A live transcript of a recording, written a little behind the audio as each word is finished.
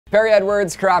Perrie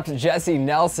Edwards cropped Jesy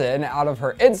Nelson out of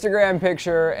her Instagram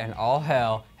picture and all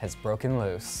hell has broken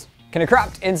loose. Can a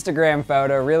cropped Instagram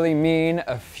photo really mean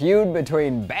a feud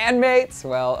between bandmates?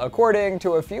 Well, according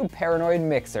to a few paranoid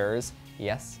mixers,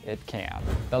 yes, it can.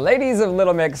 The ladies of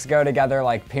Little Mix go together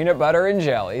like peanut butter and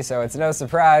jelly, so it's no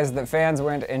surprise that fans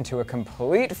went into a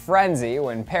complete frenzy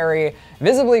when Perrie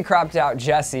visibly cropped out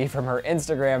Jesy from her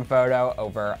Instagram photo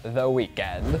over the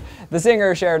weekend. The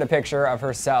singer shared a picture of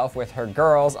herself with her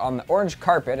girls on the orange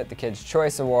carpet at the Kids'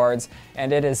 Choice Awards,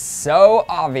 and it is so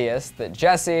obvious that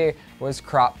Jesy was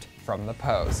cropped from the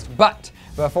post. But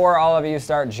before all of you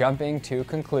start jumping to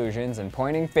conclusions and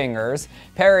pointing fingers,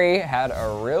 Perrie had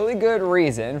a really good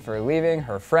reason for leaving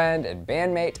her friend and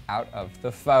bandmate out of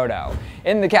the photo.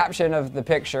 In the caption of the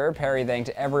picture, Perrie thanked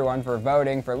everyone for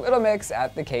voting for Little Mix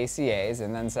at the KCAs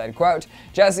and then said, quote,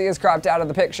 "Jesy is cropped out of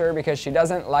the picture because she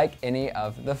doesn't like any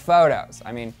of the photos."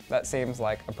 I mean, that seems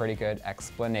like a pretty good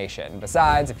explanation.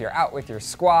 Besides, if you're out with your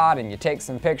squad and you take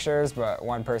some pictures, but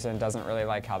one person doesn't really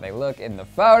like how they look in the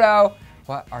photo,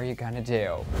 what are you gonna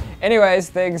do? Anyways,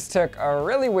 things took a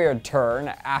really weird turn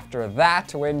after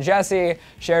that when Jesy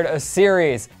shared a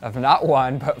series of not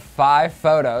one, but 5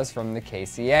 photos from the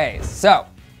KCAs. So,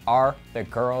 are the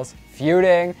girls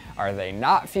feuding? Are they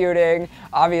not feuding?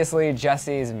 Obviously,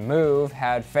 Jesy's move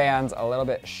had fans a little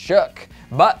bit shook,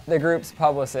 but the group's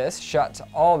publicist shut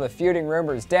all the feuding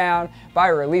rumors down by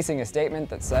releasing a statement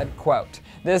that said, quote,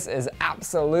 "This is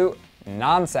absolute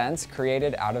nonsense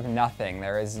created out of nothing.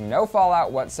 There is no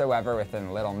fallout whatsoever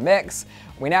within Little Mix.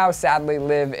 We now sadly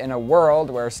live in a world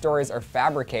where stories are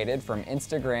fabricated from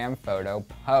Instagram photo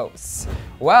posts."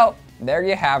 Well, there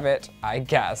you have it, I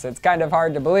guess. It's kind of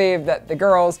hard to believe that the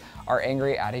girls are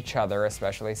angry at each other,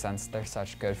 especially since they're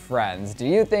such good friends. Do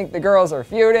you think the girls are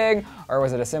feuding, or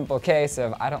was it a simple case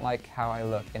of, I don't like how I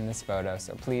look in this photo,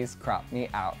 so please crop me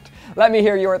out? Let me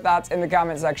hear your thoughts in the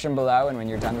comment section below, and when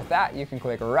you're done with that, you can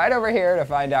click right over here to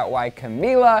find out why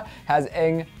Camila has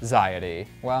anxiety.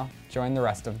 Well, join the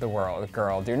rest of the world,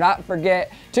 girl. Do not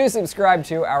forget to subscribe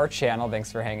to our channel.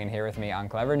 Thanks for hanging here with me on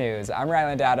Clevver News. I'm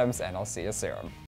Ryland Adams, and I'll see you soon.